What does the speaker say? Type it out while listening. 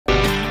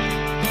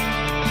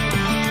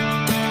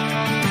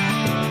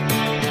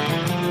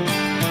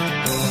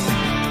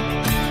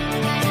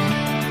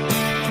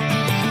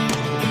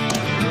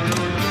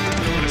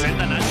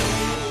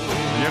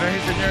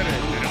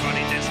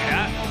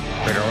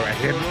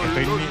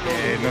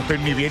No estoy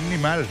ni bien ni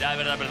mal. Ya, es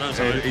verdad, perdón.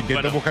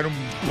 Intento buscar un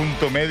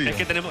punto medio. Es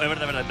que es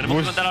verdad. Tenemos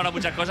que contar ahora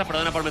muchas cosas,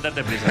 perdona por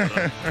meterte prisa.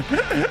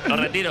 Lo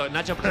retiro.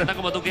 Nacho, presenta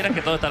como tú quieras,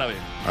 que todo estará bien.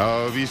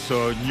 Ho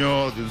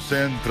bisogno di un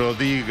centro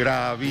di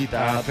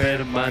gravità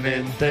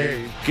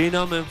permanente. Chi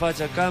non mi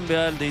faccia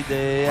cambiare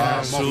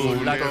l'idea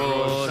sulla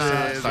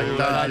cosa,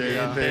 sulla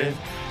gente.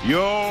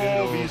 Io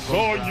ho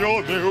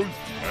bisogno di un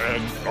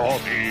centro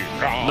di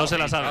gravità. No se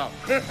la sabe.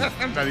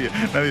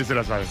 Nadie se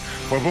la sabe.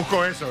 Pues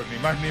busco eso, ni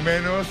más ni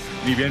menos,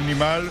 ni bien ni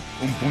mal,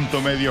 un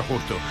punto medio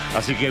justo.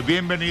 Así que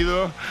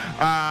bienvenidos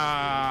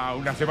a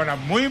una semana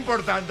muy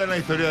importante en la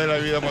historia de la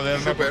vida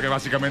moderna, porque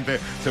básicamente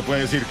se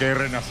puede decir que he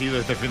renacido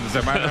este fin de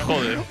semana.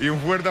 Joder. Y un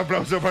fuerte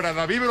aplauso para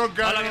David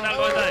Broncano. Hola, ¿qué tal?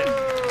 ¿Cómo estáis?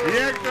 Y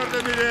Héctor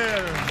de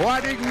Miguel.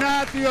 Juan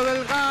Ignacio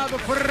Delgado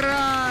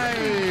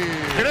Fray.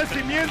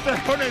 Crecimiento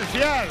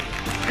exponencial.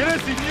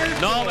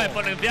 Crecimiento. No,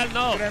 exponencial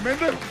no.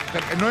 Tremendo.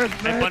 No es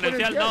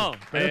Exponencial no.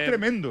 Pero es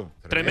tremendo.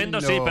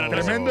 Tremendo sí, pero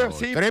Tremendo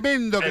sí.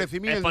 Tremendo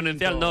crecimiento.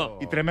 Exponencial no.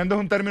 ¿Y tremendo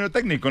es un término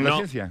técnico en la No.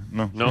 ciencia?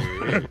 No. No.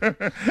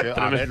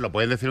 A ver, lo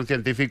puede decir un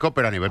científico,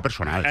 pero a nivel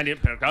personal.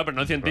 Pero claro, pero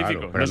no científico.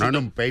 Claro, pero no en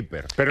un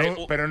paper.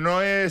 Pero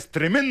no es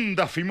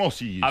tremenda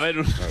fimosis. A ver,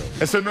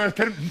 Eso no es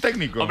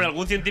técnico. hombre,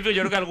 algún científico,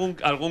 yo creo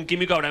que algún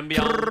químico habrá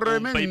enviado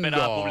un paper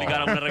a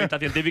publicar a una revista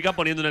científica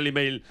poniendo en el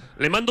email: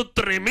 le mando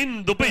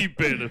tremendo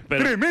paper.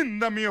 Pero,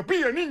 Tremenda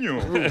miopía, niño.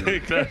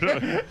 claro.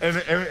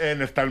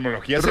 En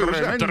oftalmología se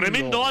usa.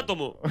 Tremendo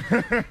átomo.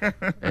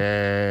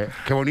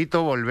 Qué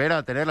bonito volver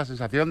a tener la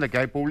sensación de que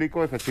hay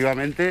público,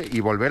 efectivamente, y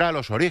volver a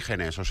los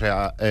orígenes, o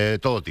sea,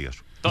 todo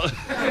tíos.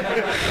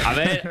 A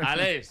ver,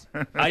 Álex,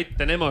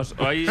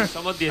 hoy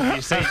somos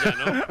 16 ya,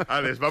 ¿no?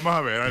 Alex, vamos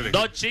a ver, Alex.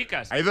 2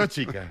 chicas. Hay 2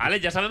 chicas.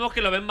 Álex, ya sabemos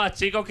que lo ven más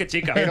chicos que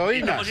chicas.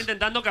 Heroínas. Estamos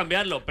intentando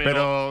cambiarlo,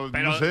 pero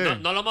no sé.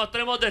 no lo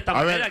mostremos de esta A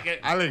manera. ver,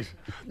 Alex,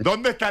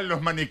 ¿dónde están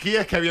los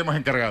maniquíes que habíamos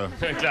encargado?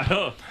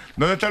 Claro.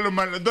 ¿Dónde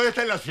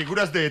están las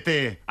figuras de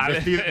ET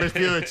Alex.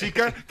 vestido de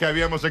chica que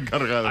habíamos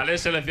encargado?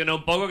 Alex selecciona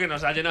un poco, que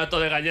nos ha llenado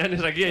todo de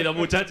gañanes aquí. Hay 2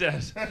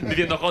 muchachas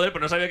diciendo, joder,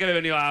 pero no sabía que había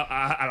venido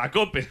a la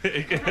COPE.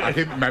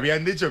 Aquí me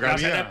habían dicho que La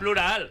serie había... es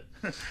plural.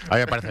 A mí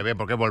me parece bien,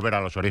 porque es volver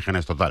a los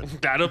orígenes total.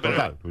 Claro, pero.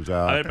 Total, o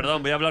sea, a ver,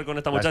 perdón, voy a hablar con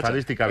esta la muchacha.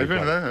 estadística Es habitual.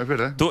 verdad, es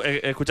verdad. ¿Tú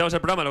escuchabas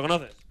el programa? ¿Lo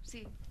conoces?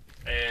 Sí.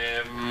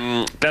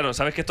 Claro,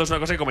 sabes que esto es una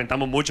cosa que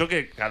comentamos mucho,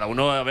 que cada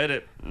uno, a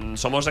ver,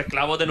 somos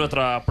esclavos de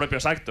nuestros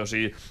propios actos.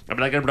 Y la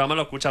verdad que el programa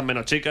lo escuchan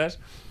menos chicas,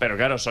 pero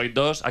claro, sois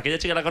 2. ¿Aquella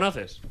chica la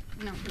conoces?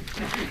 No.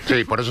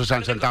 Sí, por eso se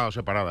han sentado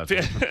separadas.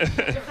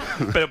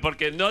 Pero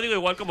porque no digo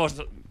igual como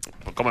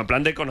en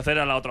plan de conocer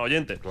a la otra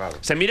oyente. Claro.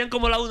 Se miran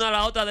como la una a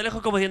la otra de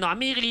lejos, como diciendo,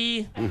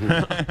 amigui.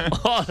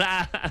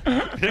 Hola.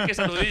 Mira qué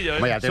saludillo, ¿eh?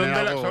 Vaya, tienen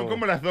algo- Son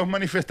como las 2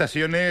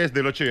 manifestaciones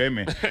del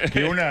 8M,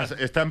 que unas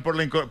están por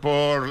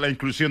la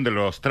inclusión de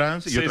los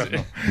trans y Sí, otras sí.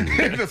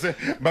 no. Entonces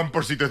van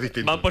por sitios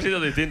distintos. Van por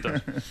sitios distintos.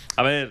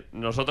 A ver,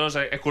 nosotros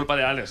es culpa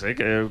de Álex, ¿eh?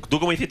 Que, ¿tú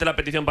cómo hiciste la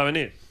petición para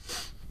venir?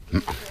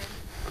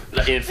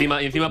 Y encima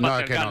No, para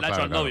es que acercar, no, la ha hecho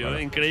claro, al novio,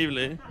 claro.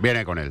 Increíble, ¿eh?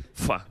 Viene con él.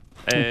 Fua.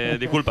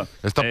 Disculpa.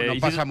 Esto no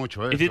hiciste- pasa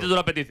mucho, ¿eh? ¿Hiciste Esto. tú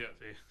la petición?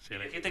 Sí.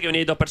 ¿Dijiste que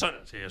veníais 2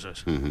 personas? Sí, eso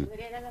es. Yo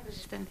quería ir a la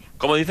resistencia.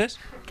 ¿Cómo dices?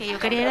 Que yo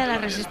quería ir a la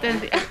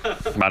resistencia.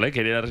 Vale,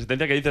 quería la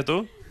resistencia. ¿Qué dices tú?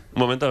 Un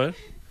momento, a ver.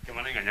 Que me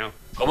han engañado.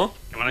 ¿Cómo?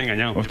 Que me han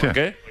engañado. Hostia. ¿Por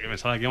qué? Porque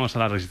pensaba que íbamos a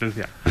la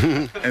resistencia.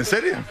 ¿En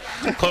serio?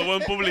 Con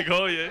buen público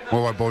hoy, ¿eh?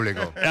 Muy buen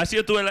público. ¿Has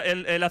sido tú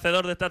el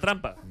hacedor de esta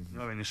trampa?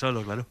 No venir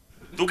solo, claro.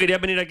 Tú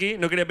querías venir aquí,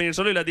 no querías venir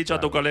solo y le has dicho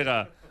a tu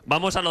colega,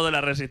 vamos a lo de la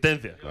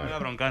resistencia. Era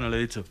broncano, le he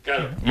dicho.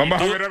 Claro.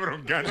 Vamos a ver a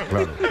Broncano.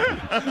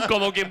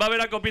 Como quien va a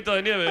ver a Copito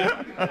de Nieve, ¿eh?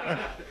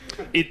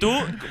 Y tú,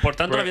 por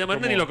tanto, la vida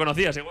moderna ni lo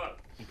conocías igual.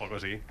 Un poco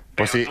sí.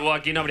 Pues Pero sí. tú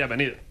aquí no habrías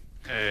venido.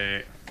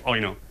 Hoy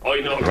no.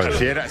 Hoy no. Pues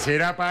si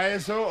era para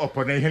eso, os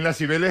ponéis en las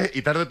Cibeles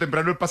y tarde o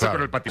temprano pasa Claro.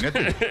 por el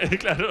patinete.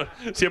 Claro,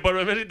 si es por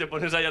beber y te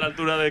pones ahí a la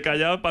altura de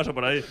Callao, paso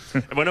por ahí.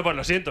 Bueno, pues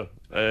lo siento.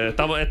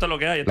 Esto es lo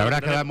que hay. La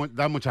verdad es que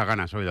da muchas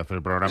ganas hoy de hacer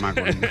el programa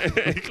con...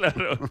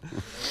 Claro.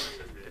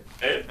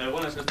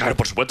 Claro,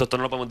 por supuesto, esto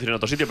no lo podemos decir en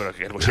otro sitio, pero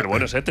el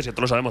bueno es este, si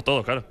esto lo sabemos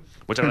todos, claro.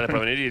 Muchas gracias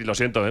por venir y lo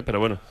siento, pero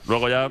bueno.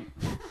 Luego ya,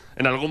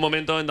 en algún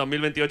momento, en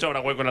 2028,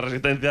 habrá hueco en la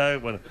resistencia.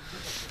 Bueno.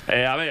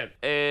 A ver,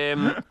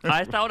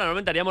 a esta hora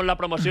normalmente haríamos la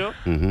promoción,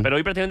 pero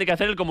hoy precisamente hay que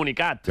hacer el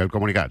comunicat. El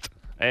comunicat.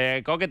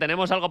 Coque,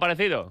 ¿tenemos algo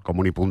parecido?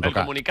 Comuni.cat. El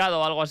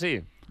comunicado o algo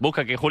así.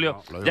 Busca que Julio. No,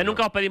 lo digo ya yo.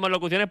 nunca os pedimos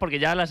locuciones porque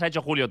ya las ha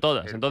hecho Julio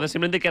todas. Entonces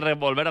simplemente hay que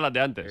revolver a las de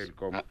antes.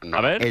 No,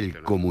 A ver.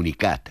 El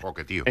comunicat.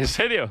 Ok, tío. ¿En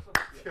serio?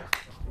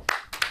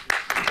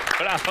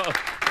 Bravo.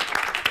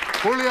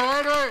 Julio,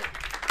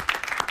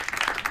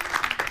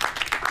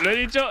 Lo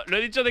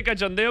he dicho de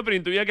cachondeo, pero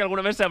intuía que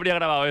alguna vez se habría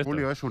grabado esto.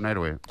 Julio es un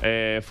héroe.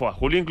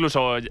 Julio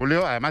incluso.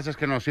 Julio, además, es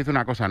que nos hizo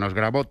una cosa. Nos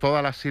grabó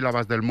todas las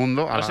sílabas del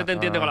mundo. No se te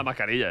entiende con la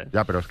mascarilla, ¿eh?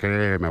 Ya, pero es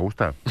que me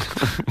gusta.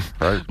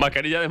 ¿Sabes?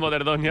 Mascarilla de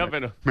Moderdonia,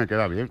 pero. Me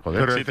queda bien,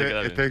 joder. Pero Sí, te queda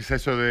bien. este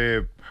exceso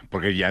de...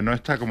 Porque ya no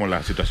está como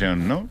la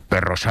situación, ¿no?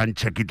 Perro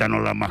Sánchez,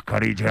 quítanos las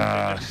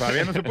mascarillas.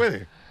 Todavía no se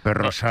puede.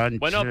 Perro Sánchez.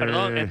 Bueno,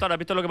 perdón, Héctor, ¿has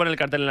visto lo que pone el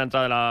cartel en la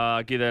entrada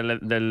aquí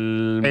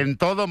del. En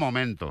todo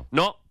momento.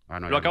 No. Ah,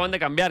 no, lo ya acaban no. de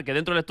cambiar, que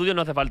dentro del estudio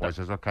no hace falta. Pues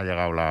eso es que ha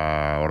llegado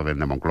la orden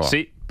de Moncloa.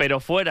 Sí, pero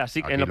fuera,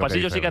 sí, Aquí en los lo que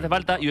pasillos dice sí que hace el-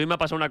 falta. Y hoy me ha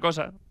pasado una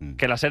cosa,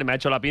 que la SER me ha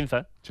hecho la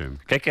pinza, Sí.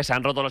 que es que se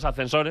han roto los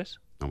ascensores.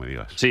 No me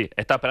digas. Sí,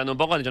 está esperando un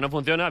poco, han dicho no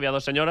funciona, había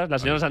dos señoras,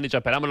 las señoras han dicho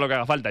esperamos lo que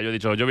haga falta. Yo he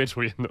dicho, yo voy a ir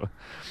subiendo.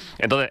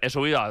 Entonces he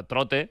subido a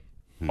trote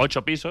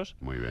 8 pisos.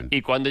 Muy bien.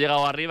 Y cuando he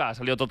llegado arriba ha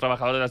salido otro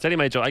trabajador de la serie y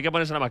me ha dicho, hay que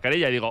ponerse la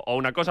mascarilla. Y digo, o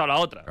una cosa o la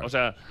otra. O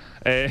sea,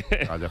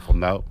 Has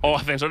desfondado. o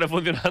ascensores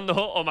funcionando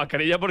o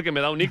mascarilla porque me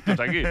da un ictus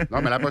aquí.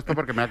 No, me la he puesto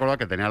porque me he acordado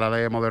que tenía la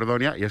de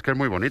Moderdonia y es que es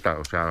muy bonita.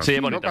 O sea, Sí, es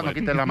yo bonita, cuando bonita.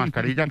 quites la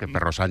mascarilla, que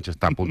Perro Sánchez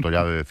está a punto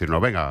ya de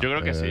decirnos, venga, Yo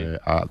creo que sí.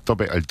 a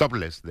tope, el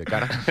topless de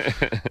cara,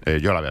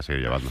 yo la voy a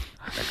seguir llevando.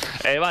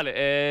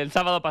 Vale, el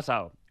sábado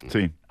pasado.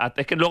 Sí.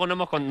 Es que luego no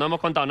hemos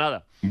contado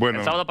nada. Bueno.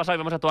 El sábado pasado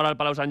íbamos a actuar al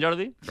Palau Sant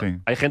Jordi. Sí.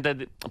 Hay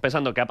gente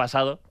pensando qué ha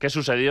pasado, qué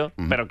sucedió,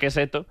 pero qué es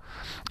esto.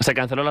 Se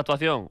canceló la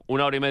actuación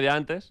 1 hora y media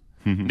antes.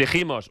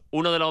 Dijimos,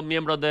 uno de los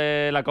miembros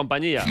de la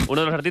compañía,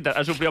 uno de los artistas,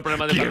 ha sufrido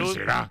problemas de ¿Quién salud.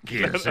 será?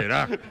 ¿Quién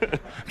será?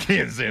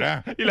 ¿Quién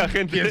será? Y la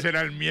gente- ¿Quién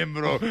será el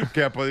miembro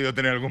que ha podido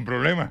tener algún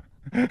problema?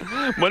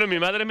 Bueno, mi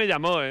madre me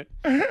llamó, ¿eh?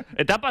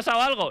 ¿Te ha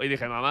pasado algo? Y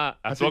dije, mamá,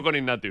 actuó con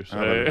Ignatius.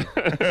 vale.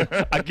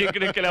 ¿A quién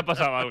crees que le ha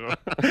pasado algo?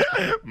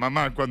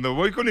 Mamá, cuando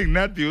voy con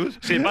Ignatius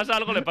Si pasa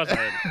algo, le pasa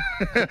a él.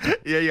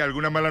 y hay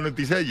alguna mala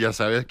noticia, ya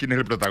sabes quién es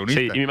el protagonista.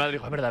 Sí, y mi madre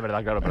dijo, es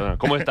verdad, claro, perdona.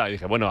 ¿Cómo está? Y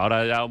dije, bueno,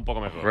 ahora ya un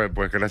poco mejor.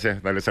 Pues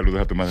gracias, dale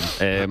saludos a tu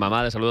madre.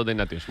 Mamá, de saludos de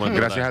Ignatius. Bueno,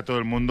 Gracias a todo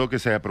el mundo que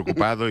se ha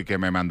preocupado y que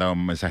me ha mandado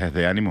mensajes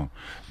de ánimo.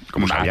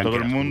 Como a sabían todo que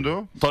el eras tú.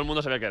 mundo. Todo el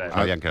mundo sabía que era él.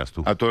 Sabían que eras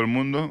tú. A todo el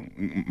mundo.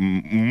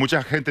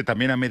 Mucha gente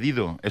también ha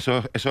medido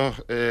esos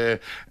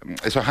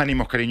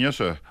ánimos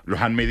cariñosos.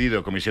 Los han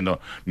medido como diciendo,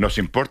 nos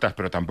importas,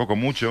 pero tampoco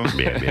mucho.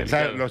 Bien. O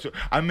sea,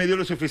 han medido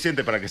lo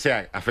suficiente para que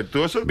sea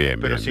afectuoso, Bien,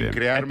 pero bien, sin bien.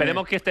 crear.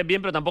 Esperemos que estés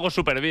bien, pero tampoco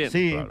súper bien.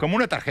 Sí, Claro. como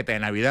una tarjeta de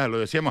Navidad, lo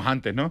decíamos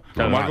antes, ¿no?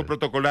 Claro. Como algo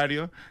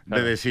protocolario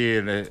de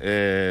decir,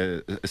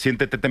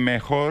 siéntete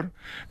mejor,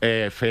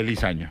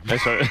 feliz año.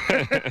 Eso es.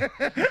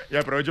 Y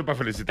aprovecho para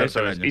felicitarte Eso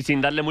el es. año. Y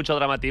sin darle mucho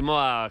dramatismo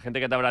a gente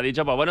que te habrá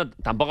dicho, pues bueno,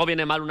 tampoco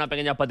viene mal una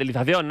pequeña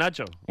hospitalización,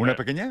 Nacho. ¿Una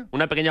pequeña?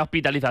 Una pequeña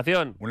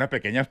hospitalización. Una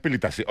pequeña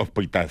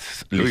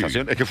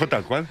hospitalización. Es que fue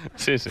tal cual.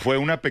 Sí, sí. Fue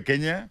una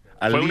pequeña,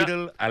 a Fue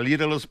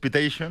little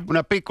hospitation.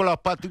 Una piccola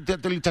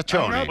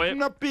hospitalizzazione.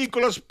 Una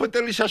piccola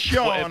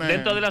hospitalización.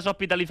 Dentro de las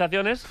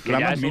hospitalizaciones, La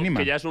más mínima.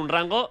 que ya es un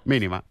rango,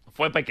 Mínima.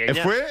 fue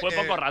pequeña. Fue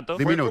poco rato.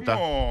 Dime. Diminuta.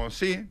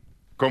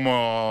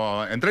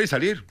 Como entrar y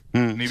salir.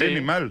 Ni Sí, bien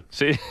ni mal.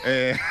 Sí.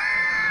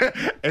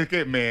 Es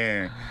que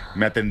me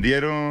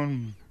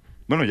atendieron.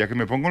 Bueno, ya que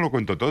me pongo, lo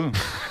cuento todo.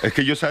 Es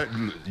que yo.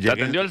 Te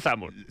atendió el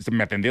SAMUR.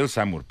 Me atendió el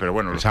SAMUR, pero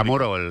bueno. El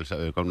Samur o el.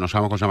 No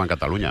sabemos cómo se llama en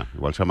Cataluña.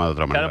 Igual se llama de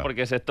otra manera. Claro,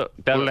 porque es esto.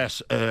 Claro.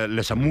 Les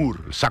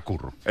SAMUR. El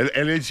Sacur.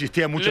 Él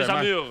insistía mucho Les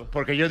además, Amur.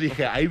 porque yo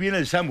dije, ahí viene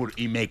el SAMUR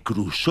y me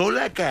cruzó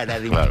la cara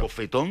de un Claro.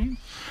 bofetón.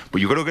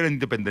 Pues yo creo que era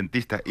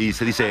independentista y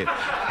se dice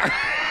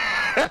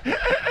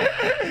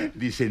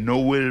dice, no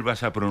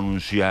vuelvas a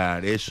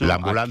pronunciar eso. La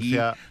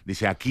ambulancia- Aquí,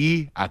 dice,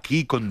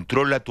 aquí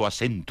controla tu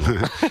acento.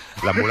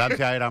 La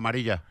ambulancia era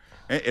amarilla.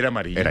 Era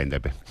amarilla. Era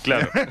indepe.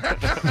 Claro.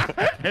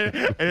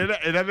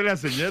 Era de la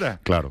señora.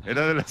 Claro.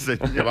 Era de la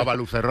señora. Llevaba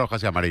luces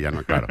rojas y amarillas,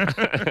 ¿no? Claro.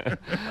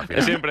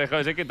 Es siempre,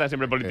 joder, es que está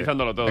siempre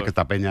politizándolo todo. es que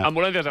esta peña-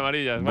 Ambulancias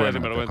amarillas, vaya Bueno,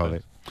 sinvergüenza.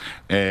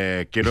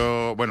 Joder.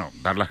 Quiero,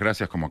 dar las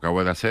gracias, como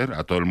acabo de hacer,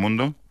 a todo el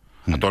mundo.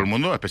 A todo el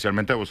mundo,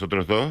 especialmente a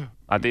vosotros dos.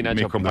 A ti, Nacho.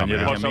 Mis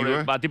compañeros por y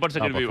amigos. a ti por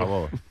seguir No, por vivo.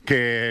 favor.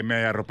 Que me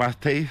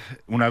arropasteis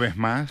una vez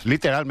más.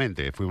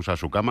 Literalmente fuimos a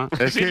su cama.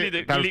 Es Sí,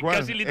 que tal cual,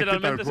 casi es que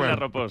literalmente tal se le cual,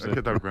 arropó, es sí.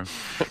 que tal cual.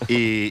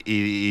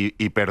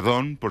 Y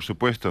perdón, por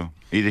supuesto,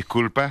 y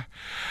disculpas,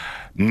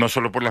 no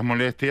solo por las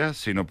molestias,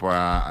 sino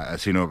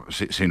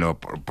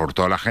por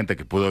toda la gente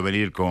que pudo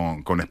venir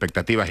con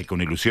expectativas y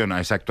con ilusión a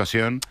esa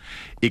actuación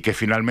y que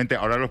finalmente,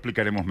 ahora lo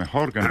explicaremos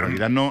mejor, que en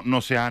realidad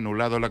no se ha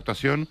anulado la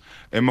actuación,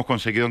 hemos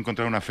conseguido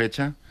encontrar una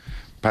fecha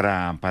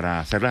para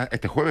hacerla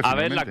este jueves. A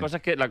ver, la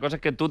finalmente. cosa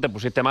es que tú te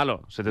pusiste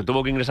malo. Se te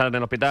tuvo que ingresar en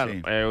el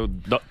hospital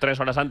Sí. 3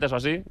 horas antes o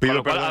así. Pido Con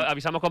lo cual perdón.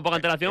 avisamos con poca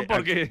antelación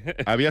porque.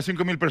 Había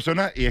 5.000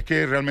 personas y es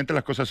que realmente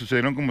las cosas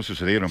sucedieron como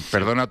sucedieron.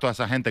 Perdona a toda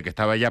esa gente que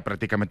estaba ya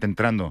prácticamente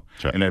entrando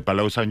Sí. en el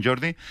Palau Sant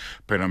Jordi,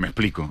 pero me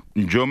explico.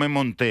 Yo me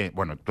monté,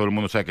 bueno, todo el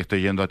mundo sabe que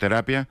estoy yendo a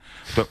terapia.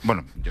 Yo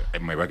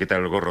me voy a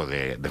quitar el gorro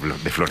de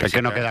flores. Es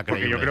que no queda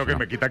Porque yo creíble creo que eso.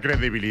 me quita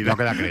credibilidad. No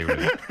queda creíble.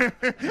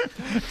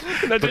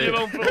 Nacho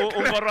lleva un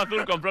gorro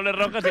azul con flores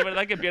rojas y es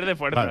verdad que pierde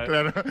fuerza.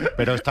 Claro.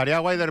 Pero estaría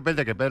guay de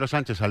repente que Pedro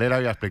Sánchez saliera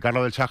hoy a explicar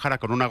lo del Sáhara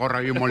con una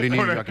gorra y un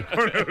molinillo aquí.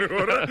 Con el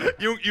gorro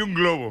y un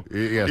globo.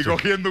 Y Y eso.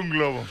 cogiendo un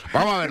globo.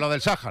 Vamos a ver lo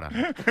del Sáhara.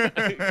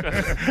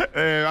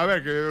 A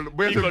ver, que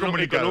voy a Y hacer un con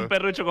comunicado. un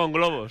perro hecho con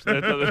globos. De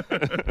esto de-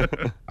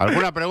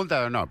 ¿Alguna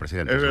pregunta? No,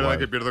 presidente. Es es verdad igual.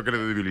 que pierdo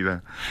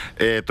credibilidad.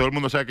 Todo el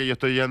mundo sabe que yo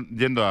estoy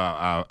yendo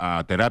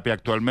a terapia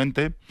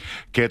actualmente,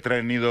 que he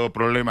tenido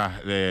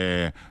problemas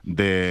de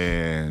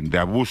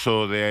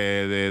abuso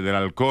del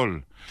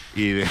alcohol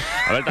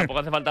A ver, tampoco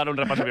hace falta dar un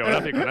repaso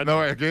biográfico, ¿no?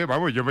 No, es que,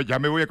 vamos, ya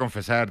me voy a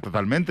confesar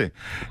totalmente.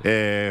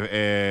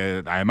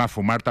 Además,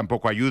 fumar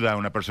tampoco ayuda a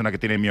una persona que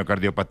tiene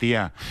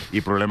miocardiopatía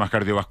y problemas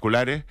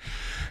cardiovasculares.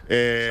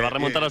 Se va a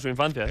remontar a su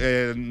infancia.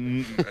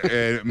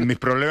 Mis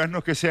problemas no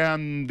es que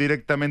sean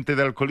directamente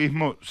de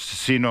alcoholismo,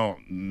 sino,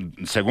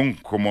 según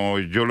como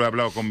yo lo he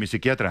hablado con mi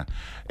psiquiatra,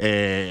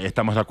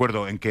 estamos de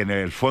acuerdo en que en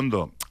el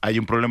fondo hay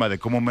un problema de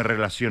cómo me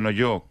relaciono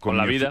yo con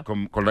la vida.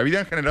 Con la vida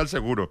en general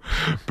seguro,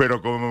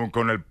 pero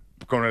con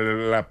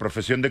la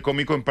profesión de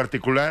cómico en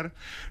particular,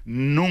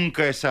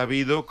 nunca he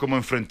sabido cómo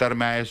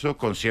enfrentarme a eso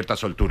con cierta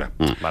soltura.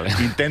 Vale.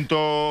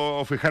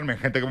 Intento fijarme en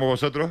gente como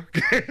vosotros,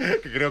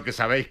 que creo que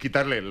sabéis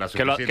quitarle la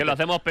suficiente... Que lo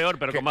hacemos peor,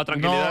 pero con más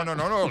tranquilidad.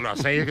 No, lo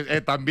hacéis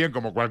tan bien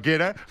como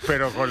cualquiera,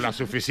 pero con la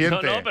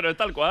suficiente... No, pero es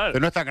tal cual.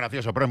 No es tan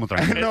gracioso, pero es muy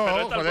tranquilo.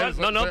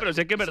 Pero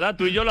sí es que es verdad,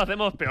 tú y yo lo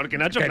hacemos peor que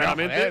Nacho,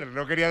 claramente. Joder,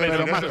 no quería decir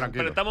más eso.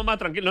 tranquilo. Pero estamos más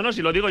tranquilos. No,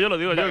 si lo digo yo, lo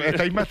digo yo.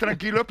 Estáis más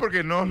tranquilos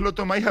porque no os lo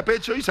tomáis a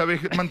pecho y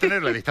sabéis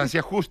mantener la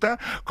distancia justa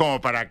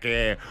como para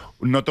que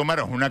no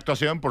tomaros una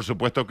actuación. Por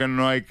supuesto que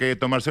no hay que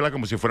tomársela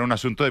como si fuera un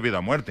asunto de vida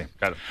o muerte.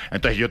 Claro.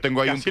 Entonces yo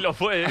tengo ahí Así lo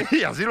fue, ¿eh?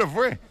 Y así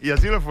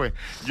lo fue.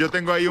 Yo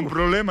tengo ahí un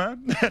problema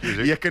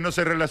y es que no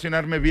sé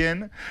relacionarme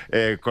bien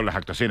con las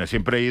actuaciones.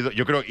 Siempre he ido,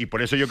 yo creo, y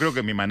por eso yo creo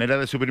que mi manera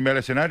de subirme al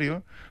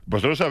escenario,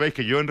 vosotros sabéis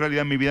que yo en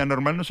realidad en mi vida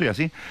normal no soy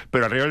así,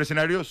 pero arriba del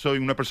escenario soy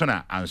una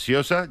persona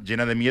ansiosa,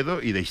 llena de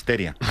miedo y de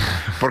histeria,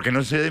 porque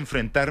no sé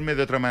enfrentarme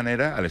de otra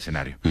manera al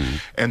escenario.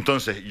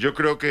 Entonces yo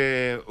creo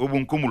que hubo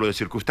un cúmulo de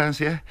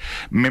circunstancias.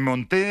 Me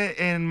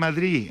monté en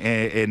Madrid,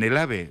 en el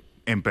AVE,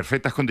 en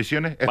perfectas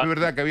condiciones. Es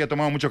verdad que había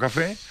tomado mucho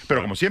café,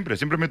 pero como siempre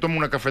me tomo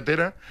una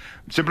cafetera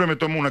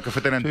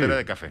entera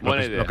de café.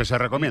 Lo que se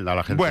recomienda a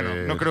la gente. Bueno,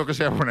 no creo que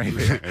sea buena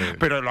idea,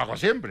 pero lo hago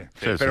siempre.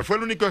 Pero fue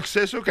el único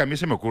exceso que a mí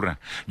se me ocurra.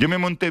 Yo me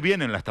monté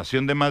bien en la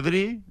estación de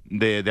Madrid,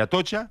 de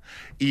Atocha,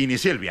 y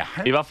inicié el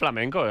viaje. Iba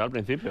flamenco, al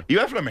principio.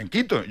 Iba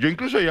flamenquito. Yo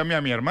incluso llamé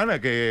a mi hermana,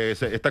 que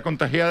está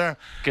contagiada.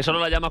 Que solo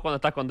la llamas cuando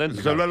estás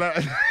contento.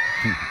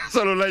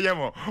 Solo la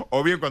llamo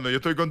o bien cuando yo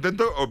estoy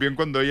contento o bien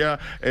cuando ella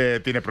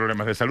tiene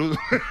problemas de salud.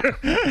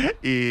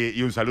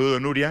 y un saludo a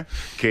Nuria,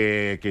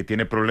 que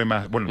tiene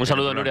problemas. Bueno, un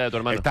saludo a Nuria de tu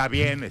hermano. Está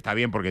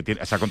bien porque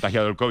se ha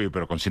contagiado el COVID,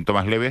 pero con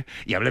síntomas leves.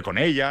 Y hablé con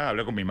ella,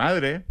 hablé con mi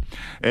madre.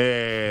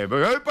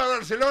 Voy para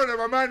Barcelona,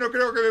 mamá, no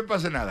creo que me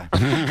pase nada.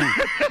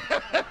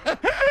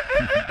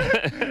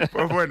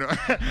 Pues bueno,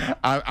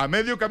 a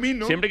medio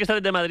camino. Siempre que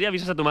sales de Madrid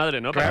avisas a tu madre,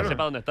 ¿no? Para que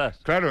sepa dónde estás.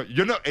 Claro,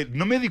 yo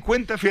no me di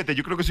cuenta, fíjate,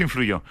 yo creo que eso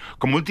influyó.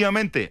 Como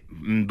últimamente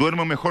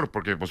duermo mejor,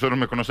 porque vosotros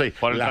me conocéis.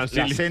 Por el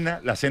transilio.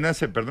 La cena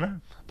se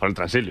perdona. Por el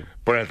transilio.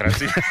 Por el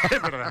transilio.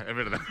 Es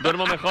verdad.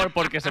 Duermo mejor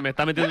porque se me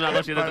está metiendo una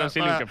dosis de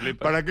transilio que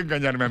flipa. ¿Para qué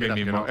engañarme a mí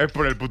mismo? Es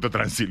por el puto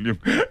transilium.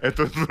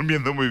 Estoy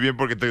durmiendo muy bien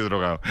porque estoy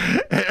drogado.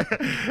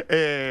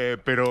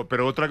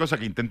 Pero otra cosa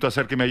que intento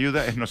hacer que me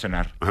ayuda es no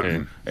cenar.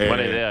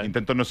 Buena idea.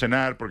 Intento no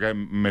cenar porque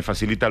me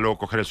facilita luego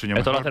coger el sueño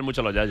Esto mejor. lo hacen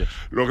mucho los yayos.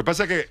 Lo que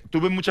pasa es que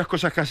tuve muchas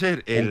cosas que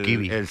hacer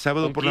el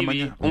sábado por la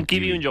mañana. Un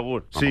kiwi y un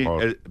yogur. Sí,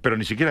 pero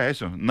ni siquiera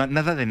eso.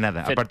 Nada de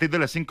nada. A partir de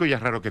las 5 ya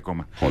es raro que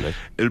coma. Joder.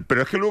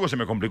 Pero es que luego se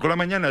me complicó la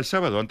mañana el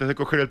sábado antes de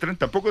coger el tren.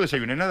 Tampoco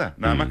desayuné nada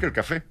más que el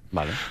café.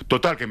 Vale.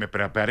 Total, que me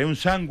preparé un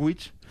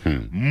sándwich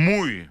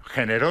muy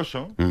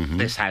generoso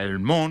de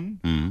salmón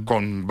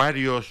con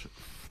varios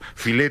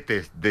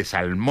filetes de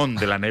salmón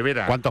de la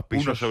nevera. ¿Cuántos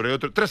pisos? Uno sobre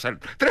otro. Tres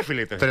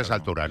filetes. Tres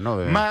alturas, ¿no?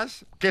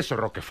 Más queso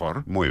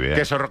Roquefort. Muy bien.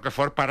 Queso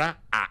Roquefort para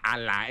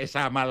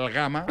esa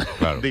amalgama,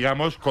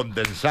 digamos,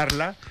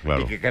 condensarla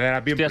y que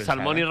quedara bien prensada.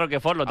 Salmón y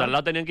Roquefort, los de al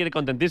lado tenían que ir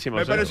contentísimos.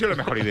 Me pareció la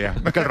mejor idea.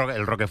 Es que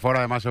el Roquefort,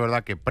 además, es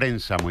verdad que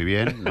prensa muy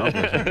bien, ¿no?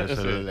 Es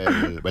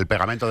el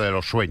pegamento de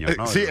los sueños,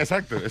 ¿no? Sí,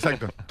 exacto.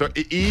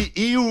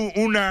 Y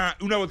una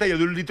botella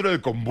de 1 litro de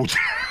kombucha.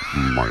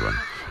 Muy bueno.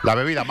 La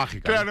bebida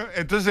mágica. Claro,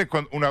 entonces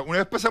una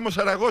vez pasamos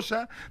a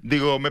Zaragoza,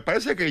 digo, me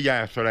parece que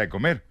ya es hora de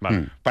comer.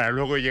 Para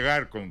luego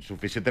llegar con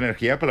suficiente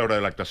energía para la hora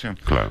de la actuación.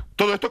 Claro.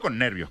 Todo esto con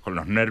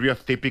los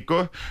nervios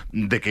típicos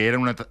de que era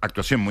una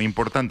actuación muy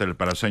importante en el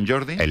Palau Sant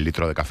Jordi. El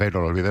litro de café,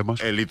 no lo olvidemos.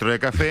 El litro de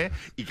café,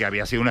 y que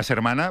había sido una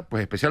semana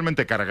pues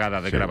especialmente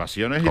cargada de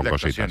grabaciones y de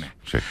actuaciones.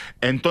 Sí.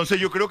 Entonces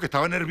yo creo que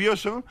estaba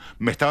nervioso,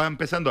 me estaba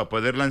empezando a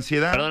poder la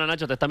ansiedad. Perdona,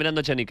 Nacho, te está mirando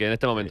Echenique en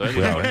este momento.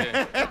 Cuidado,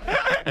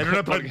 En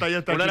una pantalla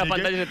está Una de las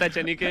pantallas está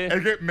Echenique.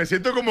 Es que me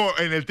siento como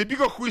en el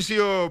típico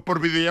juicio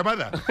por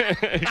videollamada.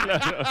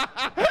 Claro.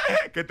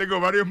 Que tengo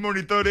varios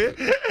monitores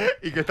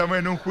y que estamos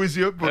en un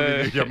juicio por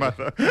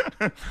videollamada.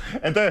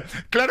 Entonces,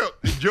 claro,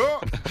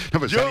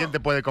 Si alguien te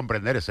puede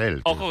comprender es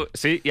él. Ojo,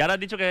 sí, y ahora has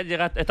dicho que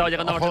estaba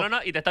llegando a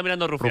Barcelona y te está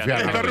mirando Rufián.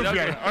 Rufián. Está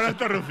Rufián, ahora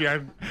está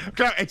Rufián.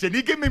 Claro,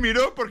 Echenique me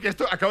miró porque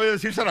esto acabo de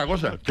decir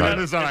Zaragoza.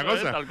 Claro, de Zaragoza.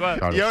 eso es, tal cual.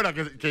 Claro. Y ahora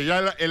que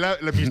ya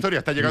mi historia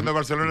está llegando a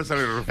Barcelona,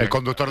 sale El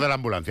conductor de la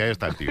ambulancia, ahí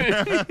está el tío.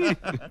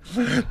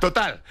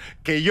 Total,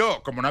 que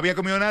yo, como no había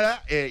comido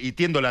nada y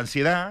tiendo la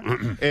ansiedad,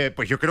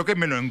 pues yo creo que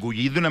me lo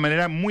engullí de una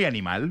manera muy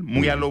animal,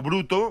 muy a lo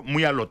bruto,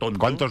 muy a lo tonto.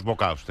 ¿Cuántos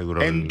bocados te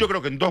duró? Yo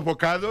creo que en 2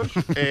 bocados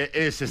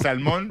ese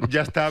salmón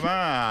ya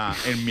estaba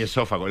en mi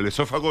esófago. El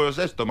esófago es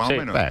esto, más Sí. o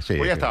menos. Sí,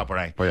 pues ya sí. estaba por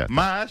ahí. Pues ya está.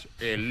 Más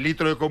el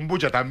litro de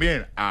kombucha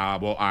también a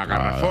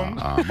garrafón.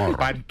 morro.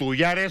 Para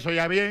entullar eso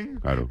ya bien.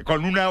 Claro.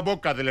 Con una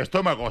boca del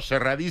estómago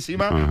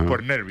cerradísima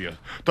por nervios.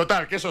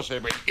 Total, que eso se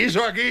me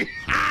hizo aquí.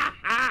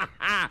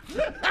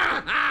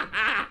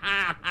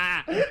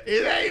 Y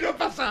de ahí no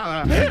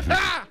pasaba.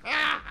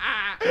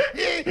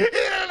 Y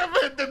de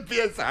repente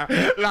empieza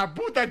la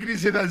puta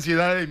crisis de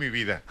ansiedad de mi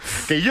vida.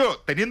 Que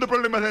yo, teniendo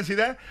problemas de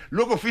ansiedad,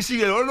 luego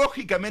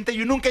fisiológicamente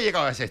yo nunca he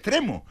llegado a ese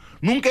extremo.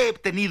 Nunca he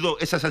tenido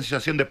esa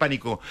sensación de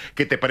pánico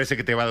que te parece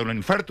que te va a dar un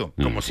infarto,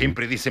 como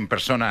siempre dicen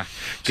personas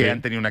que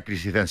han tenido una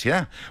crisis de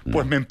ansiedad.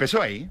 Pues me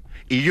empezó ahí.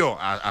 Y yo,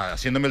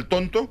 haciéndome el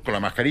tonto, con la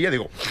mascarilla,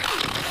 digo,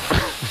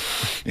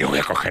 voy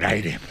a coger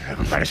aire.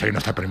 Me parece que no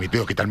está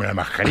permitido quitarme la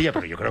mascarilla,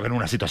 pero yo creo que en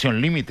una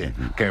situación límite,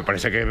 que me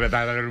parece que me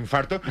va a dar un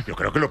infarto, yo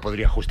creo que lo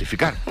podría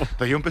justificar.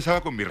 Entonces yo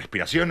empezaba con mis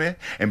respiraciones,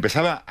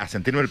 empezaba a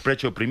sentirme el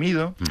pecho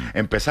oprimido,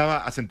 empezaba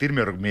a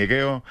sentirme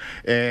hormigueo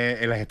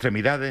en las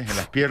extremidades, en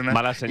las piernas.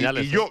 Malas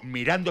señales, Y yo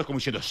mirando como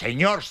diciendo,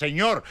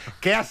 señor,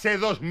 que hace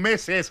 2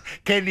 meses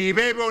que ni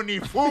bebo ni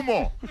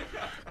fumo.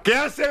 Que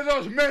hace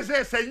 2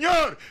 meses,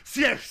 señor,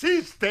 si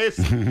existes,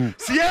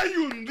 si hay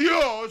un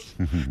Dios,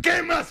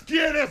 ¿qué más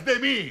quieres de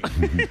mí?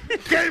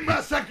 ¿Qué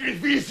más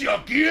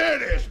sacrificio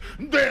quieres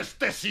de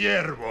este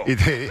siervo? Y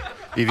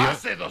Dios,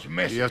 Hace 2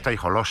 meses. y Dios te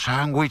dijo, los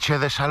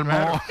sándwiches de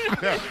salmón.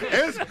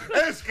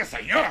 Es que,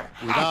 señor,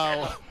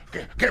 Cuidado.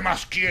 ¿Qué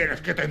más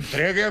quieres? ¿Que te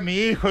entregue a mi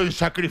hijo en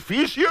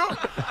sacrificio?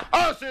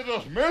 Hace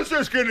 2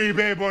 meses que ni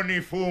bebo ni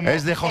fumo.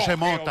 Es de José Oh,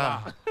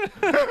 Mota. Jehová.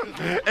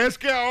 ¿Es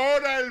que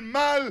ahora el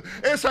mal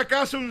es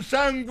acaso un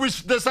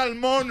sándwich de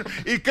salmón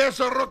y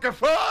queso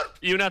Roquefort?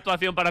 Y una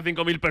actuación para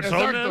 5.000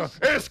 personas.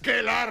 Exacto. Es que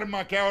el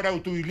arma que ahora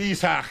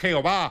utiliza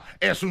Jehová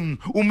es un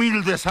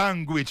humilde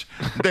sándwich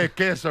de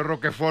queso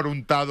Roquefort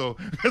untado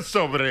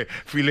sobre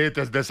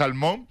filetes de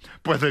salmón.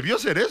 Pues debió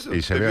ser eso.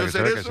 Y se debió ve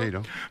ser que eso. sí,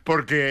 ¿no?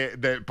 Porque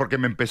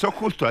me empezó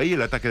justo ahí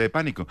el ataque de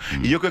pánico.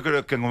 Y yo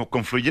creo que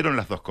confluyeron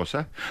las 2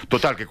 cosas.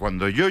 Total, que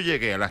cuando yo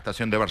llegué a la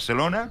estación de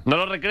Barcelona... No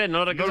lo recrees,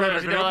 No lo que te va a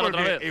recreo dar otra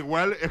porque vez.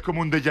 igual es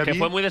como un déjà vu. Que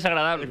fue muy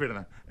desagradable.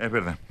 Es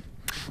verdad.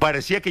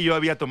 Parecía que yo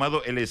había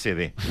tomado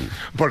LSD.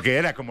 Porque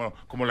era como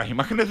las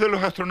imágenes de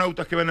los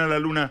astronautas que van a la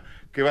luna,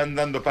 que van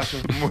dando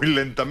pasos muy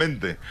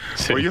lentamente.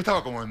 Sí. Pues yo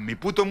estaba como en mi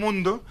puto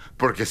mundo,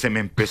 porque se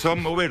me empezó a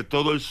mover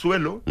todo el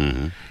suelo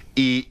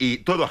y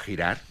todo a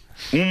girar.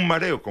 Un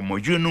mareo como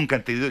yo nunca he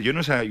tenido. Yo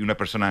no soy una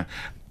persona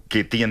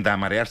que tienda a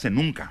marearse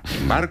nunca,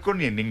 en barco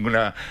ni en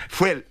ninguna...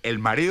 Fue el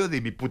mareo de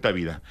mi puta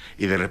vida.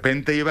 Y de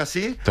repente iba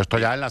así... Esto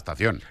ya en la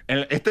estación.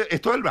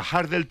 Esto al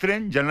bajar del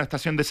tren, ya en la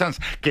estación de Sants,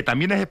 que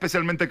también es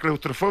especialmente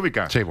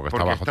claustrofóbica. Sí, porque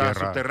está bajo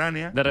tierra.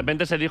 subterránea. De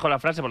repente se dijo la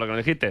frase, por lo que me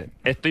dijiste,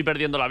 estoy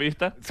perdiendo la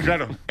vista.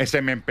 Claro,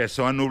 se me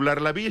empezó a nublar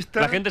la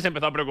vista. La gente se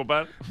empezó a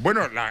preocupar.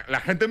 Bueno,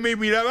 la gente me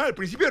miraba al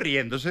principio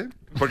riéndose,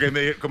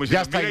 porque como si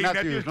Ya está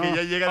Ignatius, ¿no? que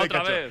ya llega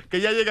Otra vez. que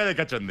ya llega de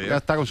cachondeo. Ya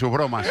está con sus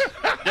bromas.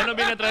 Ya nos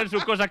viene a traer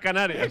sus cosas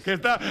canarias. Que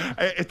está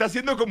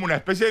haciendo como una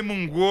especie de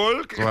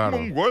moonwalk. Claro.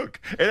 Moonwalk.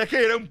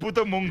 Era un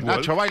puto moonwalk.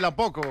 Nacho, baila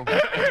poco.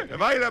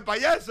 Baila,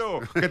 payaso,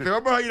 que te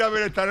vamos a ir a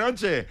ver esta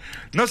noche.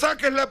 No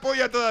saques la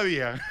polla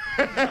todavía.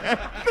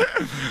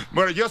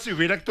 Bueno, yo si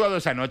hubiera actuado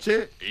esa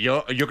noche,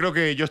 yo creo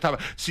que yo estaba...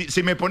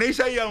 Si me ponéis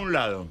ahí a un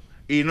lado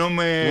y no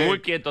me... Muy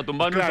quieto,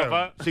 tumbado en un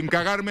sofá. sin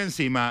cagarme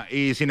encima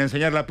y sin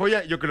enseñar la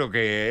polla, yo creo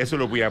que eso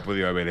lo hubiera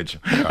podido haber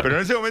hecho. Pero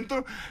en ese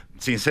momento,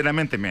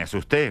 sinceramente, me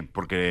asusté,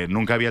 porque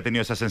nunca había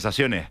tenido esas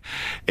sensaciones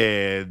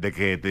de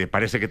que te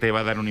parece que te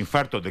va a dar un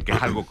infarto, de que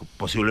es algo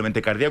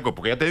posiblemente cardíaco,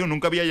 porque ya te digo,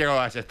 nunca había llegado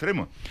a ese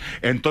extremo.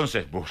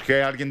 Entonces,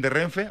 busqué a alguien de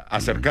Renfe,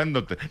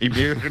 acercándote, y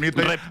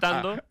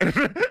Reptando.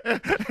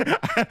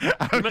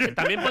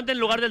 También ponte en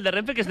lugar del de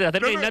Renfe, que se te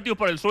acerca No, Ignatius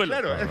por el suelo.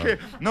 Claro, es que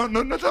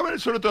no estaba en el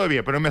suelo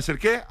todavía, pero me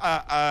acerqué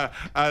al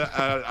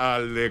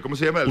 ¿cómo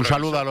se llama? Un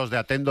saludo a los de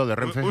Atendo de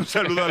Renfe. Un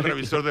saludo al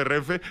revisor de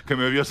Renfe, que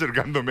me vio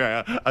acercándome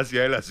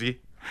hacia él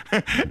así.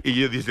 Y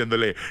yo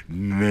diciéndole,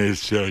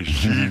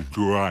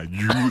 necesito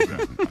ayuda.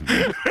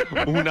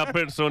 Una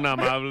persona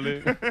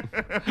amable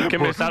que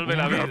me salve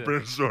la vida. Una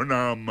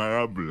persona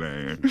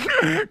amable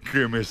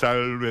que me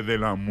salve de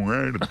la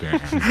muerte.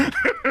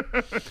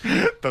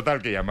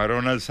 Total, que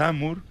llamaron al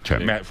SAMUR. Sí.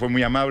 Fue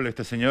muy amable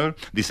este señor.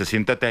 Dice,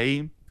 siéntate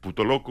ahí,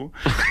 puto loco.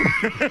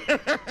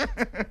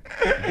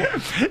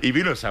 Y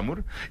vino el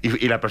SAMUR.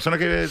 Y la persona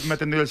que me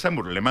atendió el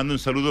SAMUR, le mando un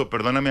saludo,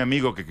 perdóname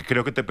amigo, que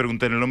creo que te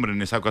pregunté el nombre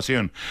en esa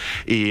ocasión.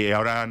 Y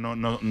ahora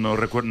no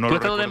recuerdo. Tú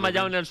estando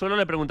desmayado en el suelo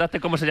le preguntaste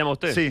cómo se llama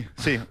usted.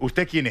 Sí.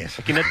 ¿Usted quién es?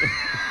 ¿Quién es?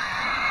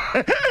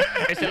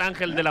 Es el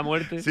ángel de la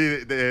muerte. Sí,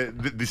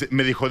 dice,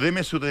 me dijo,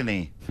 deme su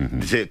DNI.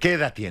 Dice, ¿qué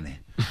edad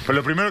tiene? Pues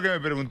lo primero que me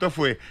preguntó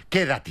fue,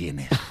 ¿qué edad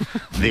tienes?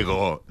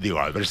 Digo,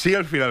 a ver si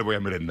al final voy a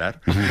merendar.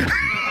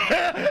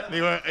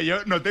 Digo,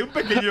 yo noté un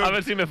pequeño... A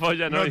ver si me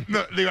follan hoy.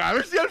 Digo, a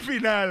ver si al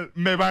final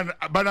me van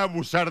a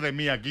abusar de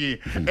mí aquí,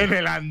 en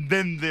el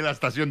andén de la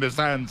estación de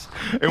Sants,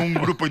 en un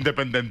grupo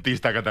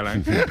independentista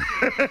catalán.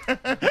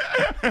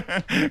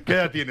 ¿Qué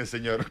edad tiene,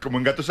 señor? Como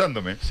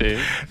engatusándome. Sí.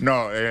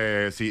 No,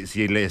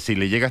 si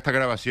le llega esta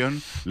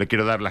grabación, le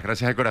quiero dar las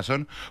gracias de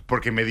corazón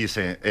porque me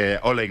dice,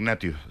 hola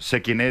Ignatius,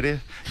 sé quién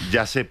eres,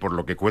 ya sé por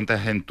lo que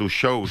cuentas en tus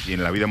shows y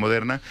en la vida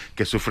moderna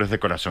que sufres de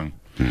corazón.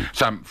 O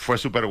sea, fue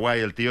súper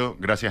guay el tío,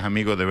 gracias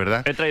amigo, de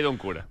verdad. He traído un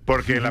cura.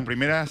 Porque la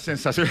primera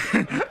sensación...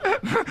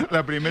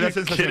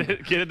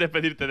 ¿Quieres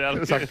despedirte de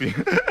algo? Exacto.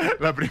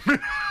 La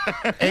primera...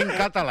 En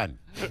catalán.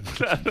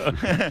 Claro.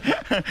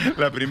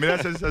 La primera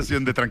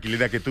sensación de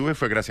tranquilidad que tuve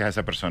fue gracias a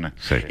esa persona.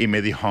 Sí. Y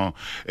me dijo,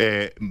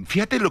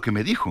 fíjate lo que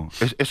me dijo.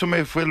 Eso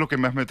fue lo que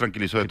más me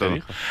tranquilizó de ¿Qué te todo.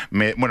 dijo?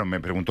 Me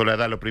preguntó la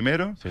edad lo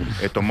primero, Sí.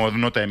 tomó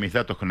nota de mis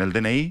datos con el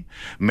DNI,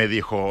 me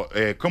dijo,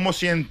 ¿cómo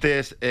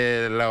sientes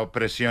la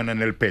opresión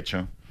en el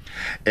pecho?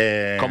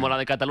 Como la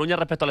de Cataluña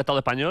respecto al Estado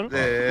español.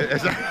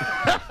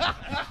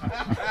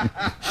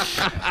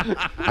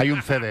 Hay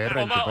un CDR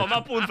O en tu más, pecho. o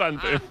más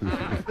punzante.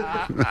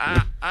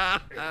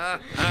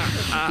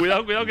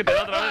 Cuidado que te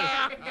da otra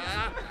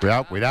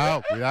vez.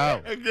 Cuidado.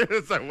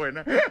 Esa es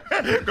buena.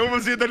 ¿Cómo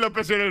sientes la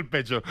opresión en el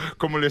pecho?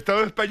 ¿Como el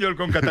Estado español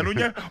con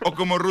Cataluña o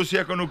como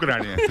Rusia con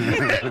Ucrania?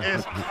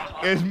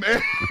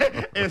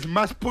 ¿Es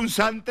más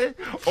punzante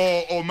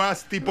o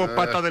más tipo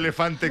pata de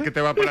elefante que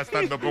te va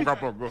aplastando poco a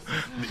poco?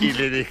 Y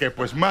le dije,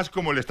 pues más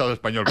como el Estado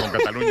español con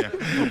Cataluña.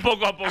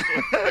 Poco a poco.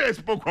 Es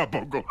poco a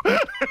poco.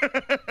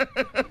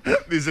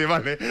 Dice,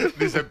 vale.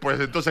 Dice, pues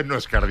entonces no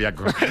es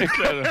cardíaco.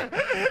 Claro.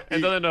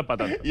 Entonces no es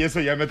para tanto. Y eso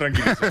ya me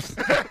tranquilizó.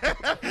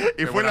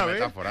 Y fue la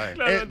vez. Claro,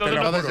 te entonces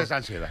lo no juro. Entonces es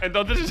ansiedad.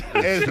 Entonces.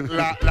 Es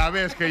la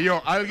vez que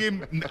yo,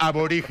 alguien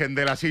aborigen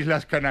de las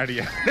Islas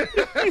Canarias,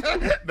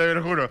 de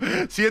lo juro,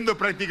 siendo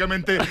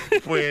prácticamente,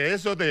 fue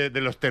eso de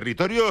los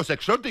territorios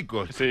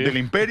exóticos Sí. del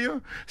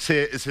imperio,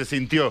 se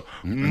sintió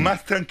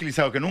más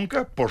tranquilizado que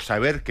nunca por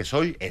saber que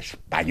soy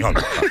español.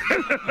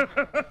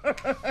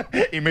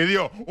 Y me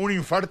dio un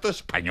infarto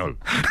español.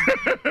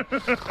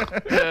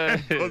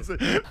 Entonces,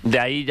 De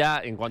ahí ya,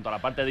 en cuanto a la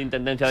parte de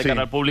intendencia de Sí.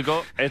 cara al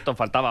público, esto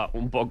faltaba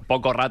un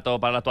poco rato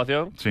para la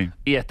actuación. Sí.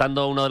 Y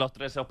estando uno de los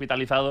 3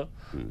 hospitalizados,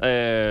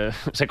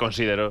 se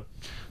consideró.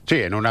 Sí,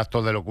 en un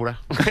acto de locura.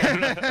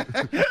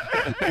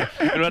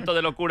 En un acto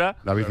de locura.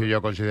 David y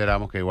yo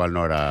consideramos que igual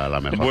no era la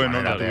mejor Bueno,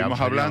 manera lo de estuvimos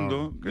un señor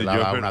hablando, que le yo da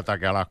espero- un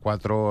ataque a las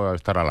 4,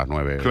 estar a las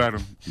 9. claro,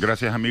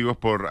 gracias amigos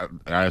por,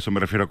 a eso me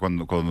refiero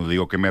cuando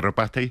digo que me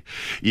arropasteis,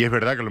 y es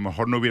verdad que a lo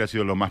mejor no hubiera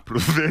sido lo más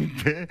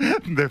prudente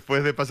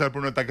después de pasar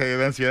por un ataque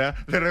de ansiedad,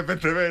 de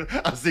repente ver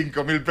a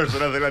 5.000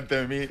 personas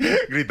delante de mí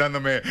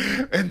gritándome,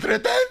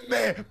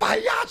 ¡entretenme,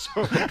 payaso!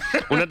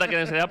 Un ataque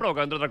de ansiedad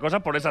provocado, entre otras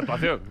cosas, por esa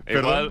actuación.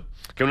 ¿Perdón? Igual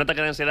que un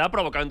ataque de ansiedad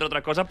provocado, entre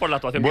otras cosas, por la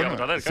actuación que Bueno,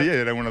 íbamos a hacer. sí, claro.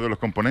 era uno de los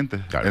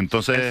componentes. Claro. El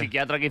Entonces,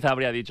 psiquiatra quizá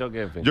habría dicho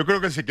que... en fin. yo creo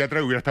que el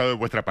psiquiatra hubiera estado de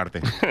vuestra parte.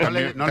 No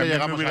le También me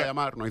llegamos hubiera- a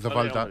llamar, no hizo No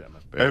le falta. llegamos a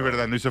llamar. pero- Es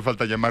verdad, no hizo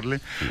falta llamarle,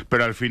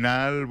 pero al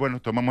final, bueno,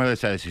 tomamos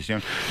esa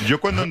decisión. Yo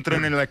cuando entré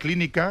en la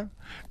clínica,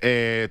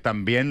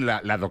 también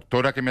la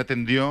doctora que me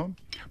atendió,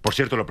 por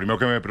cierto, lo primero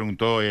que me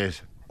preguntó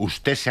es,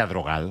 ¿usted se ha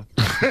drogado?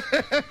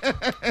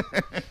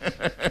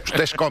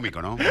 Usted es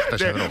cómico, ¿no? Usted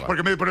se droga.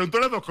 Porque me preguntó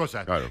las dos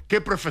cosas. Claro.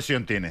 ¿Qué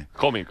profesión tiene?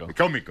 Cómico.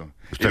 Cómico.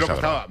 Usted Y luego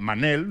sabrá. estaba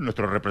Manel,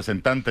 nuestro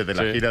representante de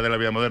la Sí. gira de la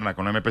vida moderna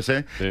con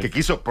MPC, Sí. que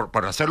quiso,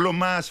 por hacerlo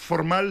más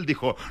formal,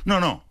 dijo,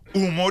 no,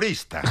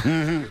 humorista.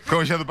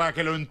 Como diciendo, para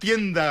que lo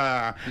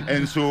entienda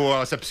en su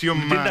acepción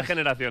Distintas más...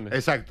 generaciones.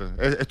 Exacto.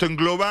 Esto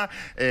engloba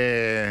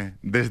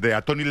desde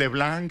a Tony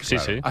LeBlanc Sí,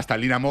 sí. hasta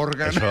Lina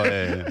Morgan. Eso,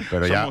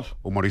 pero ya Somos-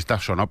 humorista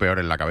sonó peor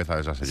en la cabeza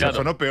de esa señora. Claro.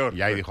 Sonó peor.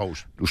 Y ahí dijo,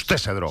 usted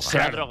se droga. Se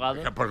ha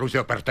drogado. Porque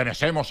usted,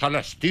 pertenecemos a la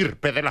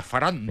estirpe de la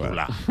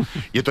farándula.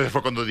 Y entonces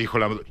fue cuando dijo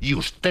 ¿y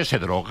usted se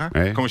droga?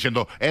 Como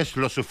diciendo, ¿es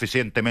lo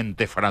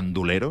suficientemente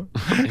farandulero?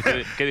 ¿Y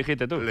qué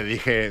dijiste tú? Le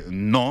dije,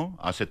 no,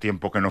 hace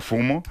tiempo que no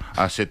fumo,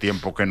 hace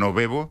tiempo que no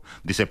bebo.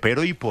 Dice,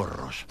 pero ¿y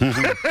porros?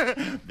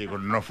 Digo,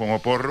 no fumo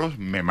porros,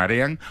 me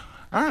marean.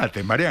 Ah,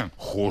 ¿te marean?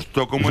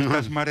 Justo como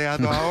estás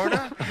mareado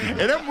ahora.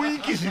 Era muy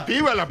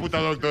inquisitiva la puta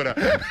doctora.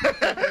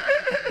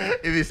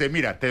 Y dice,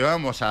 mira, te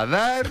vamos a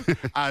dar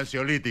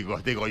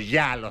ansiolíticos. Digo,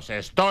 ya los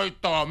estoy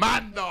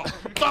tomando.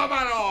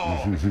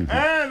 ¡Tómalo!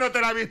 ¿No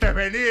te la viste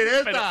venir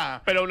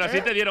esta? Pero aún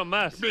así te dieron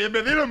más. Bien,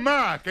 me dieron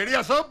más.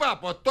 ¿Querías sopa?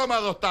 Pues toma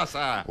 2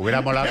 tazas.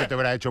 Hubiera molado que te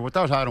hubiera dicho, pues te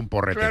vamos a dar un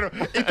porrete. Claro,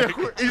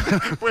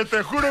 pues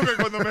te juro que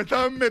cuando me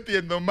estaban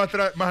metiendo más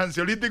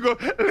ansiolíticos,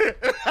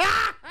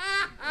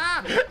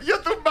 yo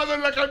tumbado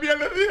en la camilla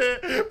le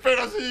dije,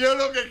 pero si yo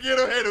lo que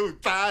quiero es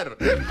eructar.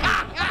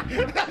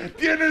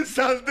 Tienen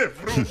sal de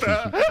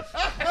fruta.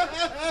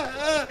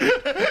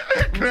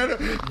 Claro,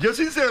 yo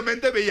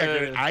sinceramente veía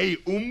que ahí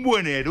un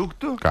buen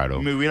eructo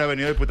me hubiera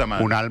venido de puta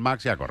madre. Un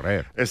Almax y a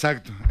correr.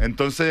 Exacto.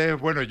 Entonces,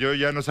 bueno, yo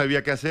ya no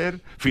sabía qué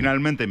hacer.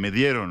 Finalmente me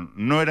dieron,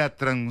 no era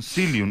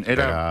Transilium,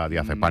 era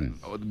diazepam.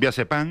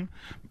 Diazepam.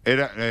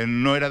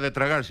 No era de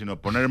tragar, sino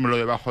ponérmelo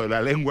debajo de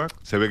la lengua.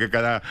 Se ve que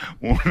cada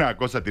una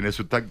cosa tiene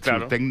su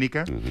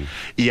técnica.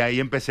 Y ahí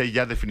empecé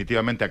ya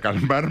definitivamente a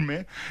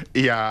calmarme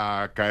y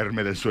a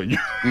caerme del sueño.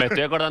 Me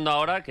estoy acordando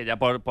ahora, que ya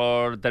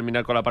por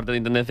terminar con la parte de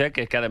intendencia,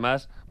 que es que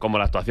además, como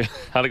la actuación,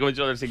 ahora que he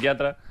dicho del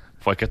psiquiatra,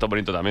 pues que esto es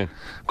bonito también.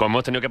 Como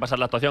hemos tenido que pasar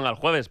la actuación al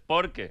jueves,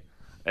 porque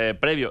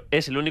previo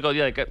es el único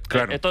día de que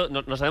esto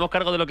nos hacemos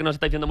cargo de lo que nos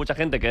está diciendo mucha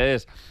gente, que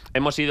es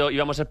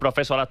íbamos a ser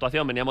profeso a la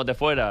actuación, veníamos de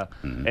fuera,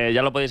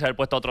 ya lo podéis haber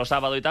puesto otro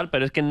sábado y tal,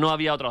 pero es que no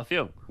había otra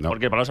opción,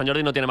 porque para los Sant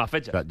Jordi no tiene más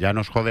fecha. Ya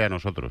nos jode a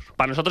nosotros.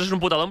 Para nosotros es un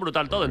putadón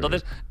brutal todo.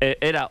 Entonces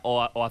era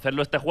o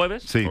hacerlo este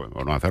jueves,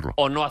 o no hacerlo,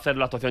 o no hacer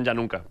la actuación ya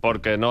nunca,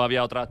 porque no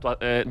había otra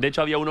de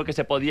hecho había uno que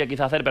se podía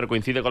quizá hacer, pero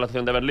coincide con la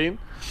actuación de Berlín,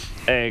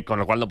 con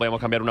lo cual no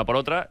podíamos cambiar una por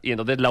otra, y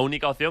entonces la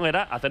única opción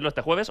era hacerlo este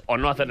jueves o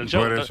no hacer el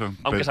show. Entonces,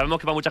 aunque sabemos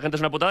que para mucha gente es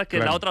una putada, es que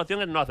la otra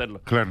opción es no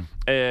hacerlo. Claro.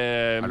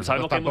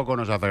 Sabemos que tampoco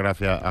nos hace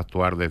gracia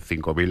actuar de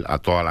 5.000 a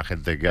toda la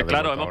gente que ha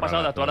claro, hemos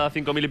pasado de actuar a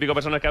 5.000 y pico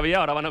personas que había,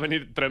 ahora van a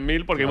venir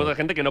 3.000 porque hay mucha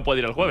gente que no puede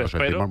ir el jueves. Lo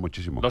sentimos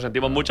muchísimo. Lo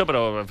sentimos mucho,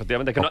 pero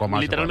efectivamente es que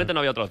literalmente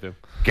no había otra opción.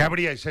 ¿Qué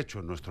habríais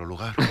hecho en nuestro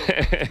lugar?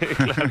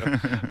 Claro.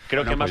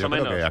 Creo que más o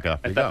menos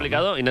está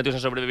explicado, y Netius ha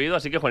sobrevivido,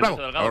 así que Juanito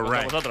Delgado,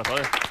 con vosotros,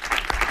 joder.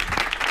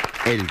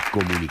 El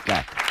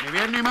comunicar. Ni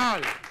bien ni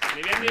mal.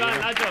 Ni bien ni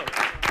mal, Nacho.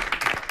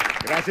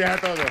 Gracias a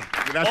todos.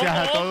 Gracias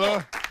a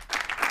todos.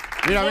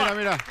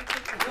 Mira.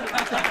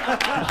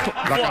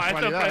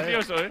 Esto es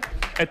precioso, ¿eh?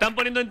 Están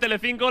poniendo en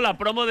Telecinco la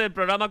promo del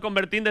programa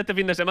Convertín de este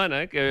fin de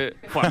semana, ¿eh? Que,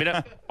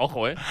 mira,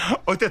 ojo, ¿eh?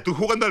 Hostia, ¿tú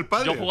jugando al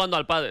pádel? Yo jugando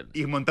al pádel.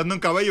 ¿Y montando en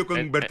caballo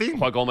con Bertín?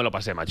 Joder, cómo me lo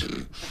pasé, macho.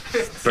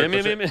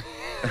 Bien.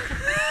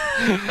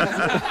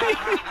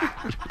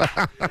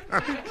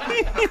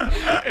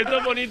 Esto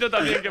es bonito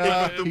también.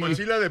 Tu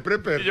mochila de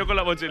prepper. Y yo con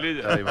la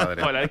mochililla. Ay,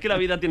 madre. Bueno, es que la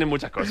vida tiene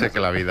muchas cosas. Es que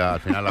la vida,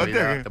 al final la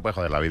vida te puede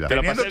joder la vida. Me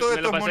lo Teniendo todos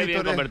pasé estos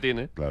bien con Bertín,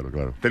 ¿eh?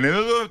 Claro.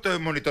 Teniendo todos estos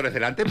monitores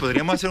delante,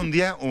 podríamos hacer un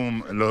día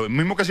lo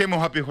mismo que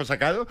hacíamos a Pijo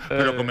Sacado,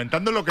 pero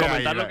comentando lo que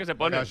comentar hay. lo que se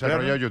pone. Ese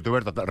rollo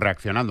youtuber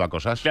reaccionando a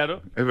cosas.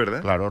 Claro. Es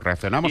verdad. Claro,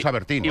 reaccionamos a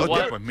Bertín. Igual,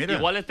 Hostia, pues mira.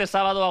 igual este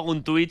sábado hago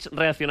un Twitch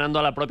reaccionando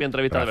a la propia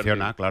entrevista de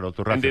Bertín. Claro,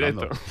 tú En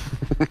reaccionando.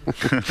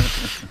 directo.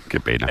 Qué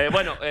pena.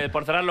 Bueno,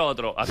 por cerrar lo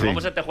otro,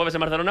 actuamos este jueves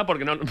en Barcelona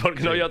porque no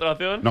había otra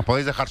opción. Nos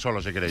podéis dejar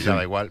solos si queréis, ya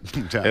da igual.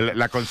 O sea,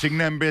 La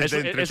consigna en vez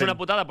de es una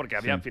putada porque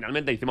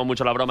finalmente hicimos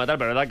mucho la broma y tal,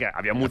 pero es verdad que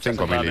había muchas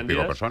 5.000 y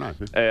pico personas.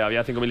 Sí.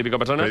 Había 5.000 y pico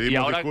personas. Y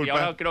Pedimos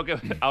ahora creo que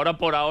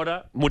por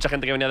ahora mucha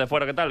gente que venía de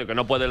fuera, ¿qué tal? Que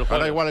no puede el jueves.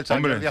 Ahora igual el Sant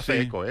Hombre, Jordi hace sí.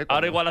 eco, ¿eh?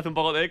 Ahora igual hace un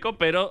poco de eco,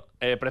 pero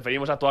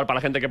preferimos actuar para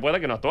la gente que pueda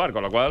que no actuar,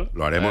 con lo cual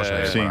Lo haremos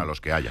sí. para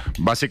los que haya.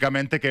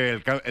 Básicamente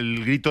que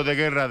el grito de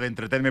guerra de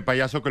entretenme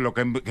payaso que lo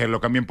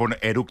cambien por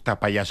eructa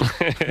payaso.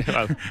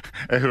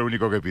 Es lo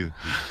único que pido.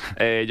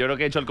 Yo creo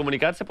que he hecho el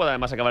comunicar, se puede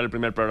además acabar el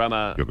primer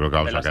programa. Yo creo que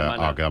de la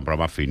semana. ha quedado un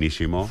programa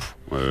finísimo.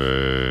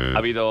 Ha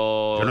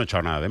habido. Yo no he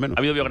echado nada de menos. Ha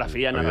habido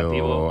biografía,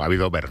 narrativo. Ha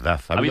habido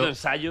verdad. Ha habido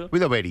ensayo. Ha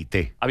habido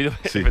verité. Ha habido,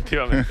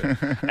 efectivamente.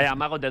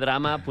 Amagos de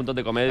drama, puntos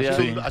de comedia.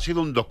 Ha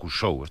sido un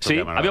docu-show. Sí,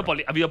 ha habido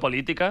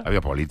política. Ha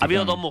habido política. Ha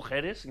habido dos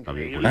mujeres.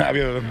 Increíble. Ha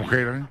habido dos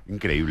mujeres.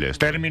 Increíble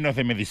esto. Términos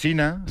de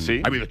medicina.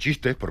 Sí. Ha habido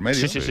chistes por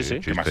medio. Sí.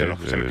 ¿Qué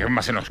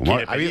más se nos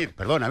Humor. quiere pedir?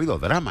 Perdón, ha habido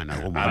drama en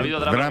algún momento. Ha habido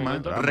drama en algún Drama,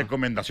 momento.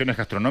 recomendaciones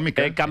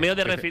gastronómicas. Cambio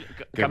de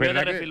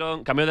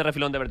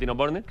refilón de Bertino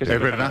Borne. Que Es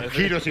verdad.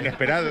 Giros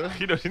inesperados.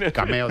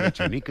 Cameo de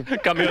Chenique.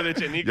 Cambio de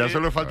Chenique. Ya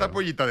solo falta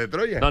pollita de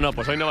Troya. No,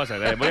 pues hoy no va a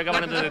ser. Voy a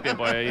acabar antes de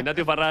tiempo.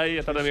 Ignatius Farray,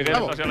 esta de Miguel,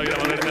 esto ha sido La Vida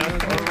Moderna.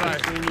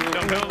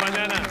 Nos vemos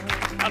mañana.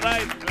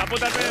 Alright, la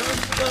puta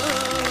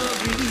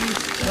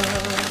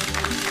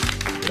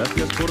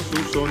Gracias por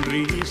sus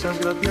sonrisas,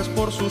 gracias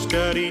por sus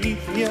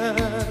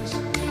caricias.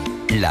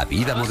 La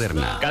Vida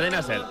Moderna.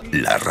 Cadena Ser.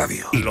 La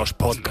radio. Y los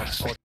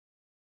podcasts.